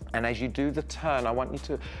 And as you do the turn, I want you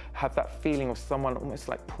to have that feeling of someone almost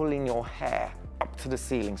like pulling your hair up to the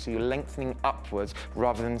ceiling. So you're lengthening upwards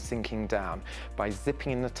rather than sinking down by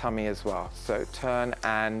zipping in the tummy as well. So turn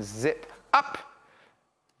and zip up,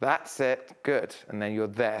 That's it, good. And then you're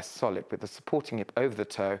there, solid, with the supporting hip over the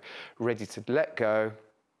toe, ready to let go.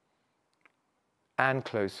 And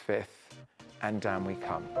close fifth, and down we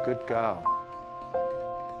come. Good girl.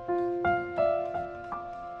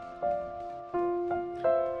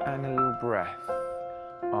 And a little breath.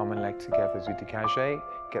 Arm and leg together as we dégage.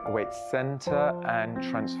 Get the weight center and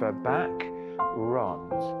transfer back.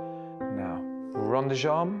 Rond. Now, rond de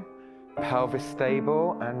jambe, pelvis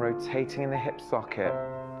stable and rotating in the hip socket.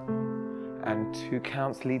 And 2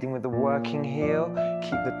 counts leading with the working heel.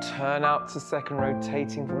 Keep the turn out to second,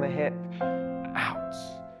 rotating from the hip. Out.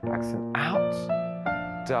 Accent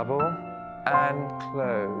out. Double and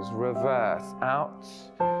close. Reverse. Out.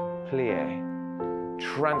 Plie.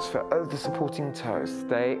 Transfer over the supporting toe.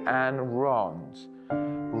 Stay and rond.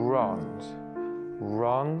 Rond.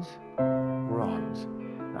 Rond.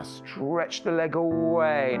 Rond. Now stretch the leg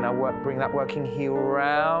away. Now bring that working heel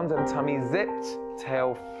round and tummy zipped.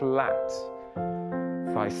 Tail flat.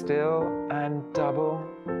 Thigh still and double.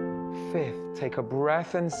 Fifth. Take a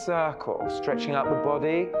breath and circle. Stretching out the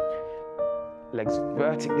body. Legs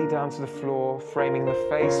vertically down to the floor. Framing the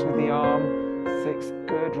face with the arm. 6.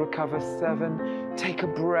 Good. Recover. 7. Take a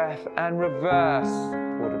breath and reverse.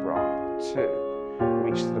 Port de bras. 2.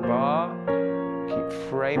 Reach to the bar. Keep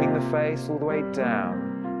framing the face all the way down.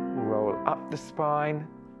 Roll up the spine.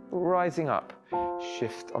 Rising up.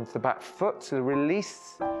 Shift onto the back foot to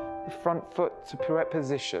release the front foot to pirouette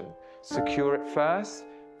position. Secure it first,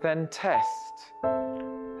 then test.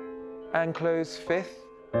 And close fifth.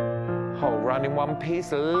 Hold, round in one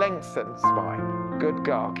piece, lengthen spine. Good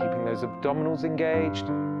girl, keeping those abdominals engaged.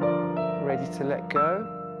 Ready to let go.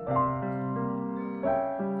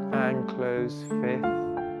 And close fifth.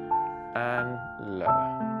 And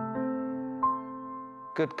lower.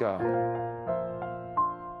 Good girl.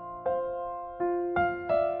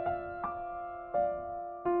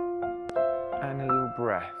 And a little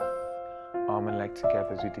breath. Arm and leg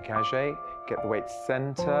together as we dégage. Get the weight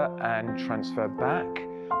center and transfer back.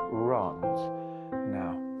 Rond.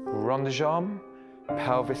 Now, rond de jambe,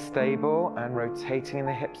 pelvis stable and rotating in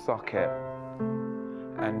the hip socket.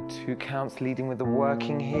 And 2 counts leading with the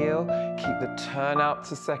working heel. Keep the turn out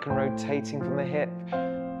to second, rotating from the hip.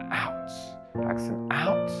 Out. Accent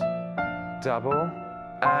out. Double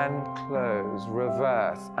and close.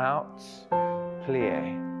 Reverse. Out.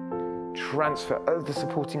 Plie. Transfer over the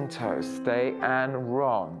supporting toe. Stay and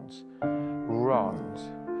rond. Rond.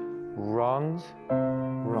 Rond.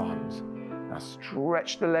 Rond. Now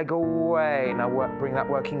stretch the leg away. Now bring that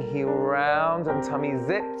working heel round and tummy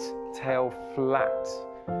zipped. Tail flat.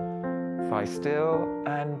 Thigh still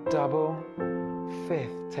and double.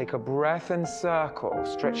 Fifth. Take a breath and circle.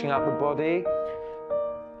 Stretching out the body.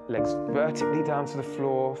 Legs vertically down to the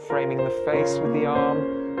floor. Framing the face with the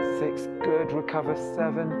arm. 6. Good. Recover.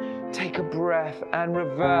 7. Take a breath and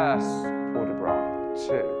reverse. Port de bras.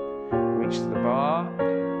 2. Reach to the bar.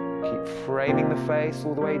 Keep framing the face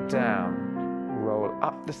all the way down. Roll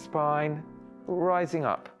up the spine. Rising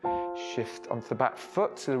up. Shift onto the back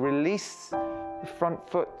foot to release the front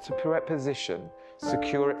foot to pirouette position.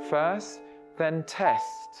 Secure it first, then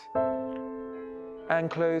test. And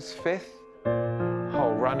close fifth.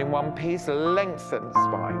 Hold, round in one piece, lengthen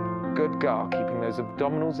spine. Good girl, keeping those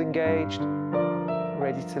abdominals engaged.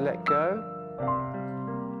 Ready to let go.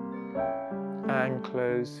 And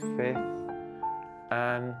close fifth.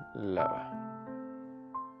 And lower.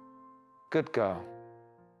 Good girl.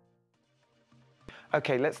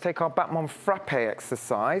 Okay, let's take our Battement frappe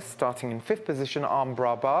exercise, starting in 5th position, arm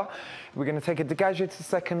bras barre. We're going to take a dégagé to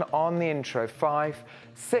second on the intro. 5,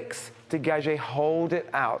 6, dégagé, hold it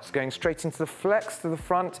out. Going straight into the flex to the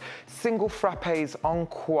front, single frappes en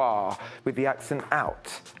croix with the accent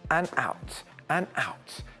out, and out, and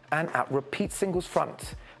out, and out. Repeat singles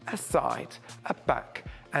front, a side, a back,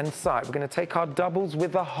 and side. We're going to take our doubles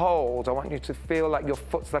with a hold. I want you to feel like your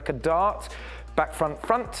foot's like a dart. Back, front,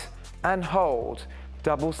 front, and hold.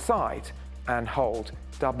 Double side and hold.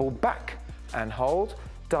 Double back and hold.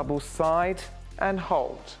 Double side and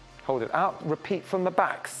hold. Hold it out. Repeat from the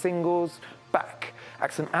back. Singles, back.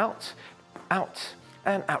 Accent out, out,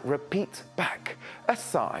 and out. Repeat back. A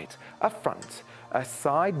side, a front, a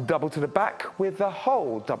side. Double to the back with a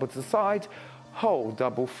hold. Double to the side, hold.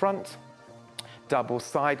 Double front, double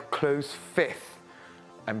side. Close fifth.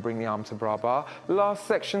 And bring the arm to bras barre. Last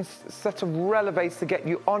section, set of releves to get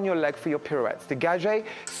you on your leg for your pirouettes. Dégagé,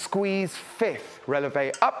 squeeze fifth.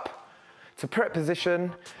 Releve up to pirouette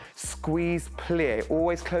position, squeeze plie.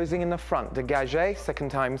 Always closing in the front. Dégagé,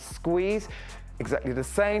 second time squeeze, exactly the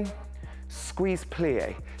same. Squeeze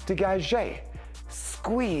plie. Dégagé,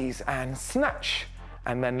 squeeze and snatch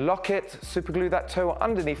And then lock it, super glue that toe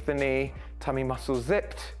underneath the knee, tummy muscle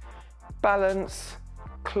zipped, balance,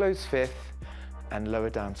 close fifth, and lower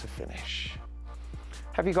down to finish.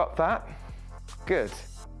 Have you got that? Good.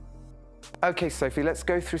 Okay, Sophie, let's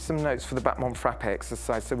go through some notes for the battement frappe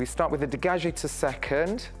exercise. So we start with a dégagé to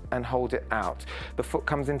second and hold it out. The foot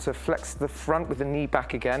comes into flex to the front with the knee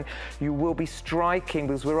back again. You will be striking,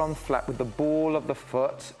 because we're on flat, with the ball of the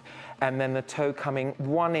foot and then the toe coming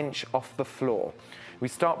 1 inch off the floor. We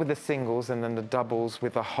start with the singles and then the doubles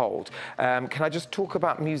with a hold. Can I just talk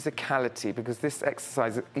about musicality? Because this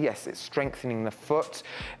exercise, yes, it's strengthening the foot,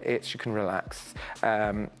 you can relax.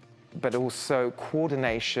 But also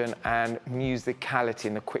coordination and musicality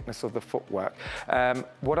and the quickness of the footwork.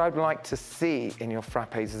 What I'd like to see in your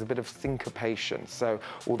frappes is a bit of syncopation. So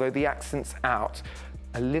although the accent's out,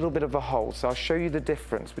 a little bit of a hold. So I'll show you the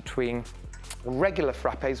difference between regular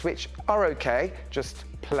frappes, which are okay, just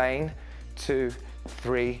plain, 2,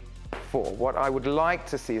 3, 4. What I would like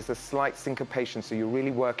to see is a slight syncopation. So you're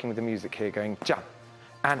really working with the music here, going jump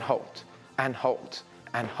and hold and hold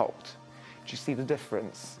and hold. Do you see the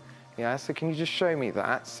difference? Yeah, so can you just show me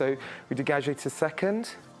that? So we dégagé to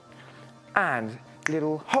second, and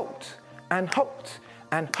little hold, and hold,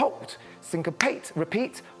 and hold. Syncopate,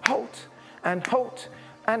 repeat, hold, and hold,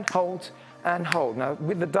 and hold, and hold. Now,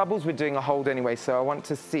 with the doubles, we're doing a hold anyway, so I want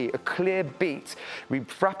to see a clear beat. We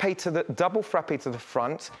frappe to the, double frappe to the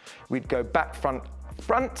front. We'd go back, front,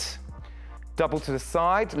 front, double to the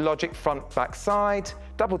side, logic, front, back, side,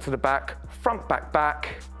 double to the back, front, back,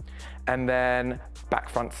 back, and then back,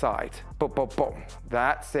 front, side. Boom, boom, boom.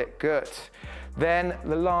 That's it, good. Then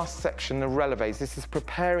the last section, the releves. This is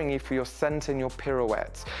preparing you for your centre and your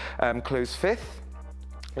pirouettes. Close fifth.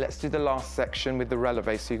 Let's do the last section with the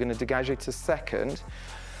relevé. So you're going to dégagé to second.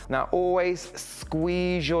 Now always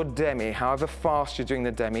squeeze your demi, however fast you're doing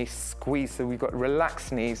the demi, squeeze. So we've got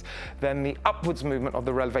relaxed knees. Then the upwards movement of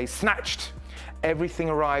the relevé, snatched. Everything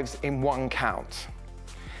arrives in 1 count.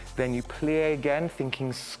 Then you plie again,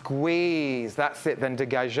 thinking squeeze. That's it, then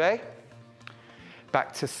dégagé.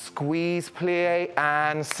 Back to squeeze, plie,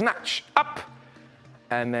 and snatch, up.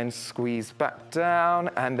 And then squeeze back down,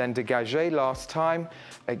 and then dégagé last time.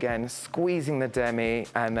 Again, squeezing the demi,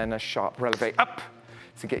 and then a sharp relevé up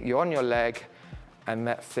to get you on your leg. And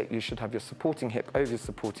that's it, you should have your supporting hip over your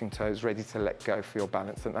supporting toes, ready to let go for your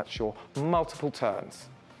balance, and that's your multiple turns.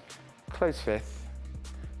 Close fifth,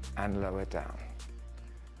 and lower down.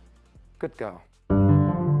 Good girl.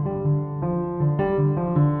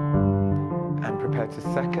 And prepare to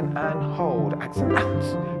second and hold. Accent out,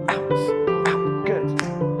 out, out. Good.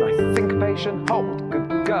 Nice syncopation, hold.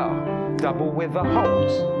 Good girl. Double with a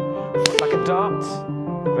hold. Foot like a dart.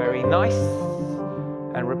 Very nice.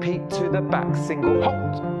 And repeat to the back. Single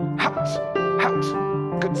hold. Out,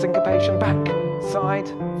 out. Good syncopation back. Side,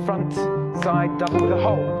 front, side. Double with a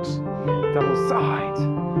hold. Double side.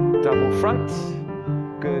 Double front.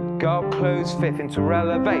 Good girl, close fifth into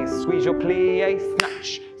relevé. Squeeze your plie,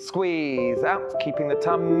 snatch, squeeze out, keeping the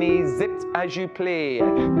tummy zipped as you plie.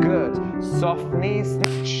 Good, soft knee,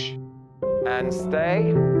 snatch, and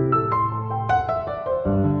stay.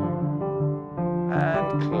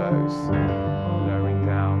 And close, lowering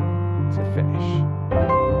down to finish.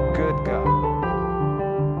 Good girl.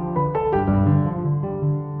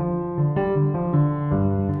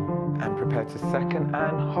 And prepare to second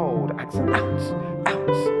and hold. Accent out, out,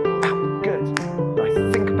 out. Good.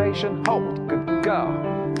 Nice syncopation, hold. Good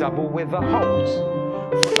girl. Double with a hold.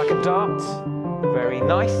 Foot like a dart. Very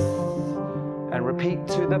nice. And repeat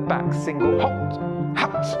to the back. Single hold.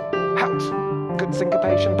 Out, out. Good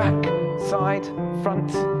syncopation back. Side,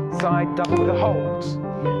 front, side. Double with a hold.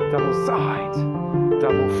 Double side.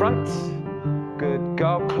 Double front. Good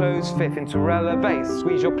girl, close fifth into relevé.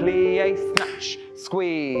 Squeeze your plie, snatch,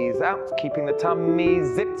 squeeze out, keeping the tummy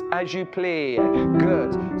zipped as you plie.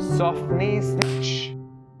 Good, soft knee, snatch,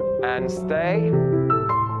 and stay.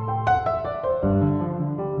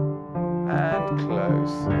 And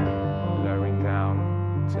close, lowering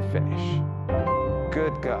down to finish.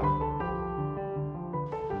 Good girl.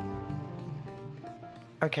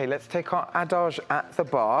 Okay, let's take our adage at the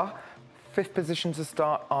bar. Fifth position to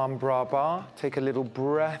start, arm bras bar. Take a little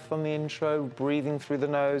breath on the intro, breathing through the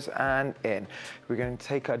nose and in. We're going to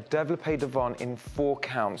take a développé devant in 4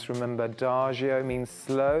 counts. Remember, adagio means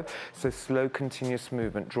slow, so slow continuous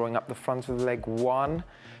movement. Drawing up the front of the leg, 1,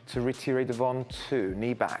 to retiré devant, 2,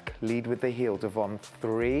 knee back. Lead with the heel, devant,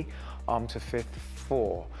 3, arm to fifth,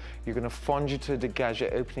 4. You're going to fondu to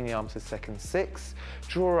dégagé, opening the arm to second, 6.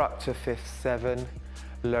 Draw up to fifth, 7.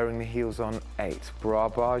 Lowering the heels on 8.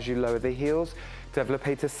 Bras bar as you lower the heels.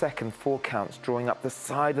 Développé to second, 4 counts. Drawing up the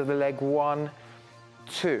side of the leg, 1,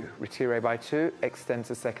 2, retire by 2, extend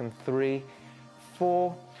to second 3,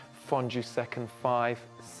 4, fondu second 5,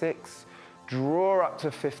 6, draw up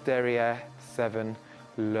to fifth derriere 7,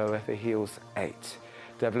 lower the heels 8.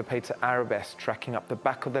 Développé to arabesque, tracking up the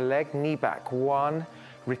back of the leg, knee back 1,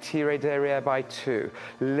 retire derriere by 2,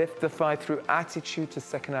 lift the thigh through attitude to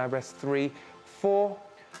second arabesque 3, 4,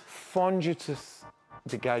 fondu to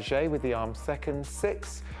dégagé with the arm second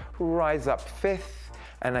 6, rise up 5th,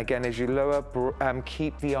 and again as you lower,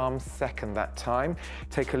 keep the arm second that time.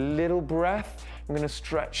 Take a little breath. I'm going to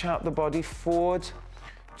stretch out the body forward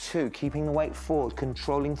 2, keeping the weight forward,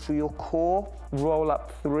 controlling through your core, roll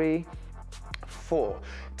up 3, 4.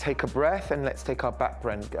 Take a breath and let's take our back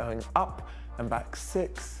bend going up and back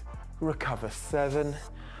 6, recover 7,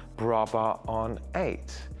 bras barre on 8.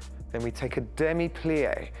 Then we take a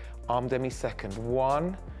demi-plie, arm demi-second,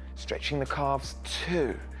 1, stretching the calves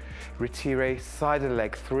 2, retire side of the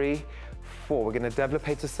leg 3, 4. We're going to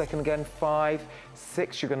développé to second again, 5,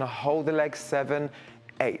 6. You're going to hold the leg 7,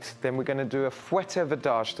 8. Then we're going to do a fouette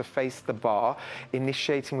vadage to face the bar,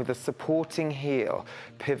 initiating with a supporting heel.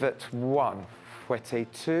 Pivot 1, fouette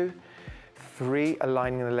 2, 3,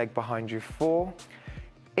 aligning the leg behind you 4,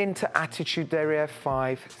 into attitude derriere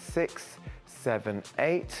 5, 6, 7,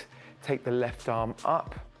 8. Take the left arm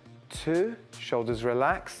up 2, shoulders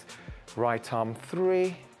relax, right arm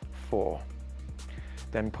 3, 4.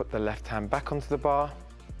 Then put the left hand back onto the bar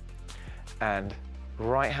and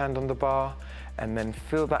right hand on the bar, and then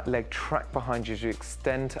feel that leg track behind you as you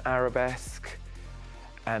extend to arabesque,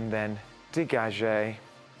 and then dégagé.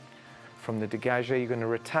 From the dégagé, you're going to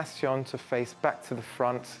rotation to face back to the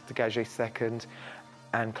front, dégagé second,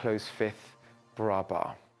 and close 5th, bras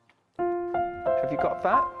barre. Have you got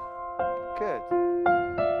that? Good.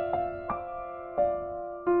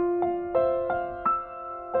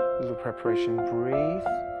 Little preparation, breathe.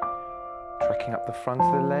 Tracking up the front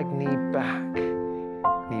of the leg, knee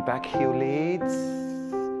back, heel leads,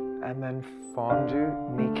 and then fondu,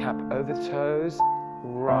 kneecap over toes,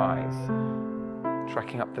 rise.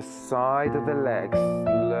 Tracking up the side of the leg,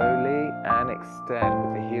 slowly, and extend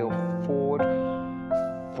with the heel forward,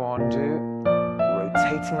 fondu,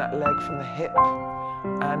 rotating that leg from the hip,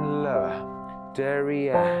 and lower,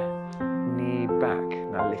 derriere, knee back.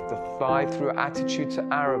 Now lift the thigh through attitude to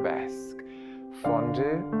arabesque,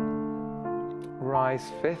 fondu,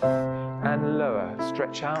 rise 5th, and lower,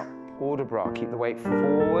 stretch out, port de bras, keep the weight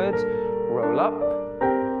forward, roll up,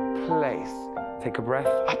 place. Take a breath,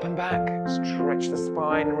 up and back, stretch the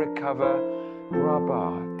spine, recover, bras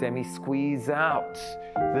barre, demi-squeeze out,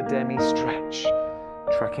 the demi-stretch.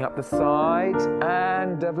 Tracking up the side,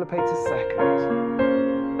 and développé to second,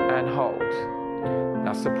 and hold.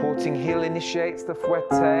 Now supporting heel initiates the fouette,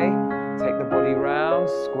 take the body round,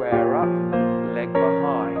 square up, leg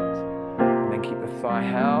behind, and then keep the thigh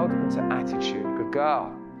held into attitude, good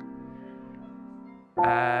girl.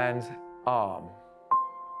 And arm.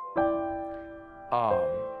 Arm,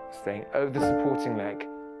 staying over the supporting leg,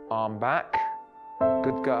 arm back,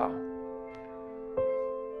 good girl.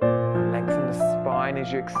 And lengthen the spine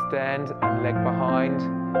as you extend, and leg behind,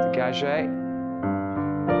 dégagé.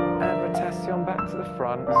 And rotation back to the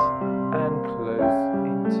front, and close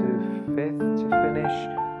into 5th to finish,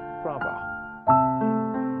 bras barre.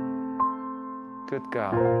 Good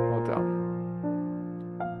girl, well done.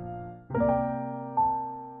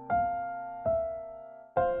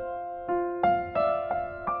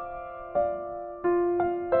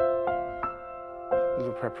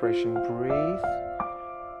 Little preparation, breathe.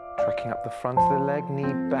 Tracking up the front of the leg,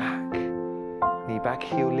 knee back,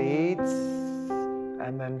 heel leads,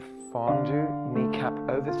 and then fondu, kneecap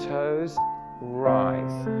over toes,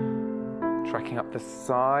 rise. Tracking up the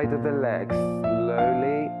side of the leg,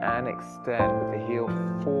 slowly, and extend with the heel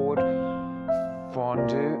forward,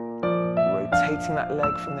 fondu, rotating that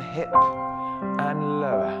leg from the hip, and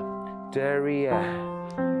lower, derriere,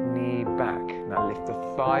 knee back. Now lift the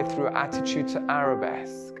thigh through attitude to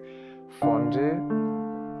arabesque, fondu,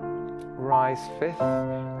 rise 5th,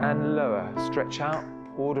 and lower, stretch out,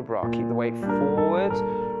 port de bras, keep the weight forward,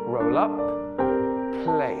 roll up,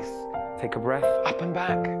 place. Take a breath, up and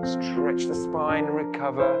back, stretch the spine,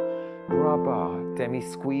 recover, bras barre,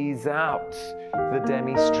 demi-squeeze out, the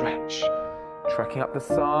demi-stretch. Tracking up the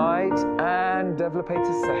side, and développé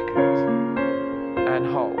to second, and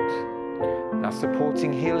hold. Now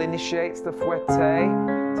supporting heel initiates the fouette,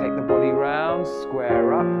 take the body round,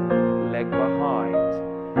 square up, leg behind,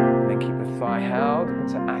 and then keep the thigh held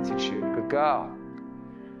into attitude, good girl.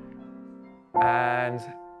 And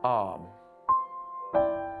arm.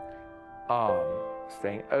 Arm,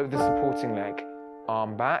 staying over the supporting leg,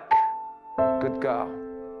 arm back, good girl.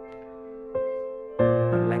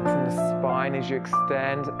 Lengthen the spine as you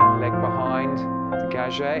extend and leg behind,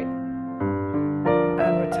 dégagé.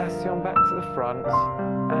 And rotation back to the front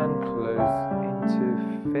and close into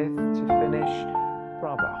fifth to finish,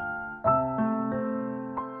 bras bas.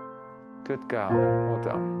 Good girl, well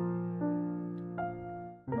done.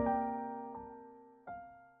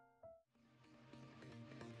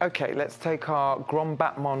 Okay, let's take our grand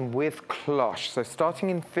battement with cloche. So starting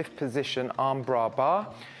in fifth position, arm bras bas.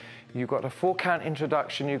 You've got a 4-count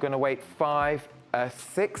introduction. You're going to wait 5,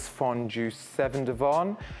 6 fondu, 7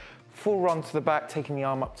 devant. Full run to the back, taking the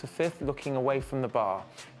arm up to fifth, looking away from the bar.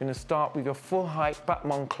 You're going to start with your full height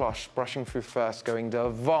battement cloche, brushing through first, going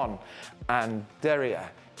devant and derrière,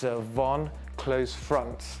 devant, close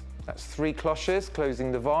front. That's 3 cloches,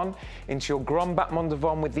 closing devant, into your grand battement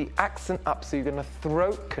devant with the accent up. So you're going to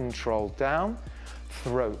throat control down,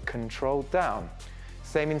 throat control down.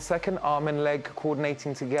 Same in second, arm and leg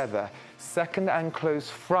coordinating together. Second and close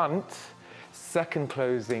front, second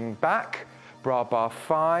closing back, bras bas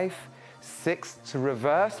 5, 6 to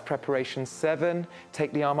reverse, preparation 7,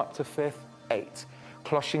 take the arm up to fifth, 8.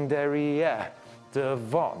 Cloching derrière,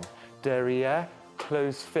 devant, derrière,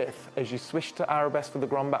 close fifth. As you switch to arabesque for the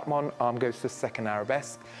grand battement, arm goes to second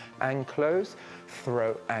arabesque and close,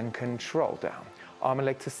 throat and control down. Arm and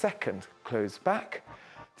leg to second, close back,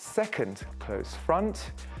 second, close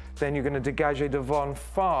front. Then you're going to dégagé devant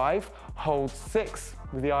 5, hold 6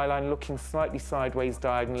 with the eye line looking slightly sideways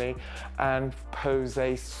diagonally and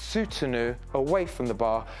posé soutenu away from the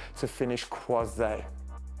bar to finish croisé,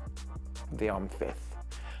 the arm fifth.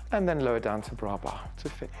 And then lower down to bras bas to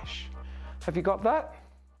finish. Have you got that?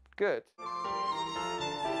 Good.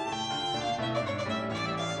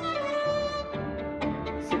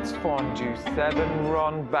 Six fondu, 7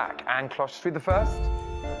 run back and cloche through the first.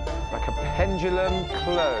 Like a pendulum,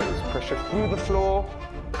 close, pressure through the floor.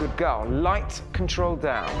 Good girl, light, control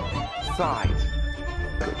down, side.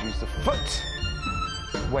 Good, use the foot.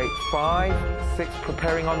 Wait 5, 6,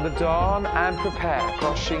 preparing on the dawn and prepare.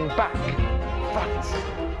 Cloching back, front,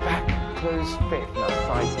 back, close fifth. Now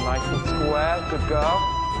sides are nice and square, good girl.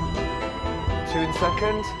 2 in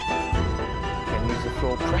second. Then use the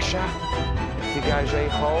floor pressure. Dégagé,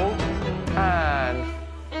 hold. And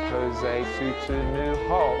posé, soutenu,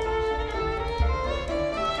 hold.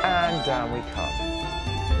 And down we come.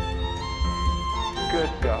 Good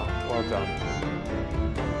girl, well done.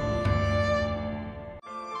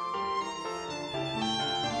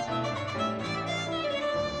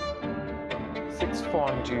 Six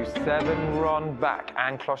fondu, 7 run back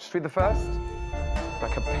and cloche through the first.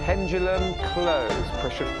 Like a pendulum, close,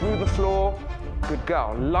 pressure through the floor. Good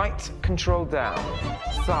girl, light, control down,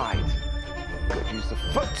 side. Good, use the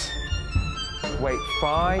foot. Wait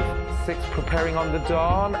 5, 6, preparing on the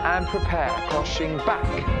dawn and prepare. Cloching back,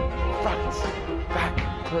 front,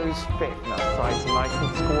 back, close fifth. Now sides are nice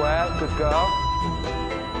and square, good girl.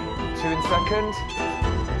 2 in second.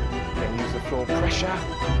 Then use the floor pressure.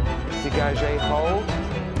 Dégagé, hold.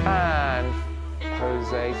 And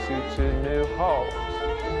posé, soutenu, hold.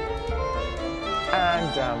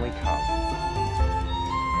 And down we come.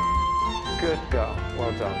 Good girl,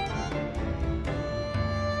 well done.